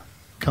himself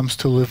comes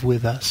to live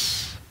with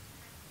us.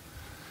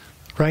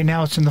 Right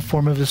now it's in the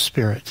form of the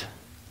Spirit.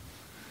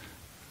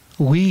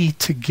 We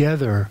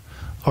together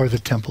are the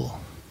temple.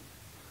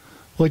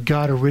 What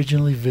God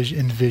originally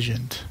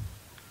envisioned.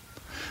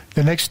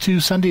 The next 2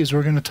 Sundays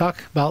we're going to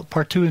talk about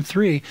part 2 and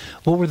 3.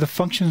 What were the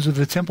functions of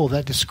the temple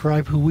that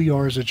describe who we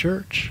are as a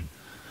church?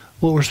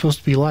 What we're supposed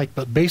to be like.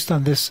 But based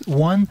on this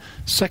one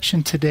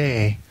section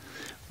today,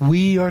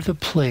 we are the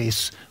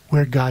place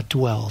where God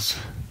dwells.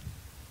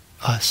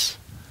 Us.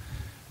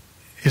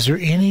 Is there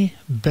any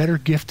better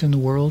gift in the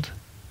world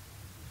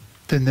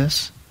than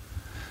this?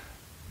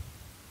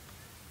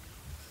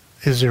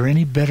 Is there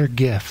any better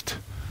gift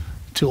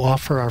to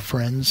offer our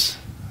friends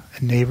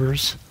and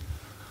neighbors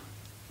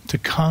to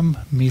come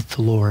meet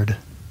the Lord?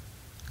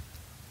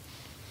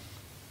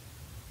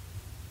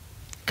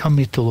 Come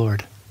meet the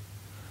Lord,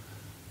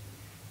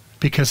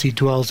 because he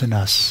dwells in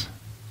us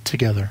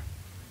together.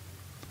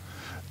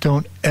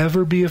 Don't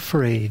ever be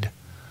afraid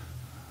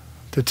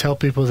to tell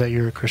people that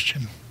you're a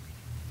Christian.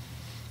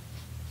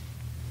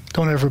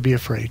 Don't ever be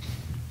afraid.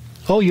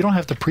 Oh, you don't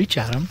have to preach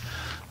at them.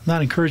 I'm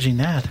not encouraging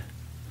that.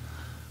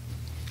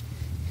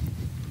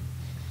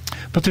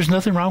 But there's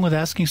nothing wrong with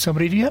asking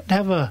somebody, do you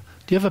have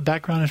a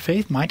background in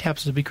faith? Mine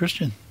happens to be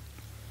Christian.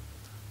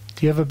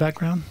 Do you have a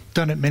background?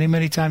 Done it many,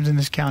 many times in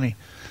this county.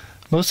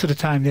 Most of the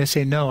time they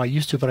say, no, I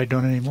used to, but I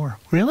don't anymore.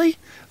 Really?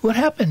 What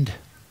happened?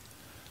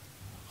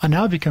 And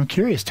now I become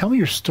curious. Tell me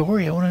your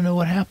story. I want to know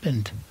what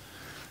happened.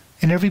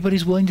 And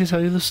everybody's willing to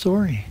tell you the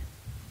story.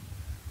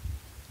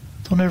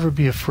 Don't ever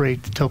be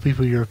afraid to tell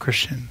people you're a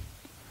Christian.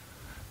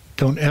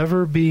 Don't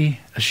ever be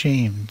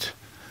ashamed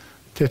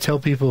to tell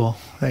people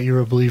that you're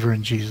a believer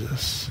in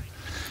Jesus,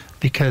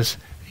 because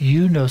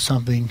you know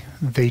something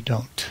they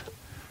don't.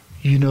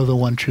 You know the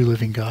one true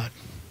living God.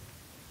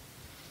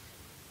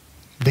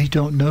 They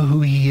don't know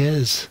who he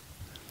is.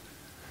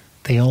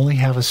 They only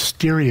have a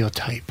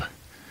stereotype.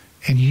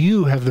 And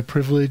you have the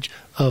privilege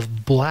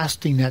of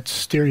blasting that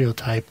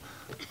stereotype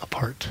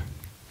apart.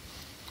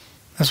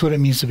 That's what it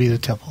means to be the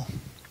temple.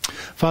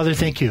 Father,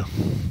 thank you.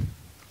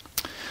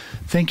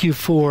 Thank you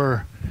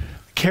for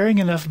caring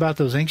enough about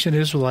those ancient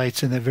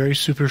Israelites in that very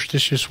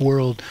superstitious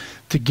world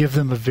to give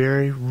them a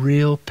very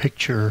real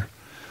picture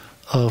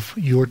of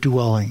your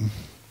dwelling,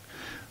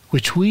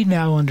 which we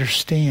now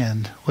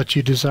understand what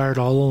you desired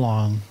all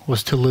along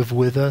was to live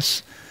with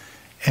us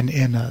and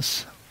in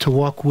us, to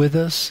walk with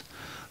us,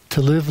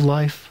 to live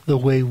life the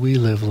way we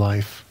live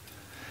life,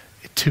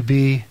 to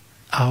be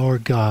our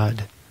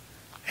God,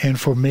 and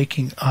for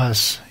making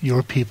us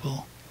your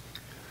people.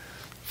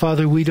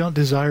 Father, we don't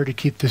desire to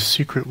keep this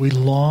secret. We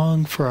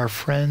long for our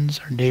friends,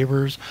 our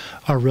neighbors,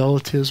 our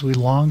relatives. We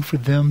long for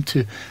them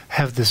to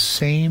have the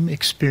same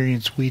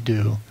experience we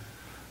do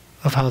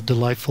of how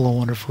delightful and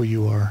wonderful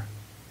you are.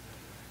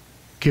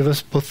 Give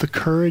us both the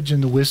courage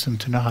and the wisdom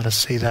to know how to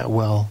say that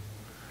well.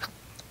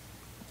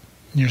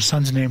 In your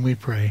Son's name we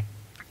pray.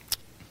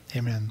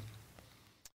 Amen.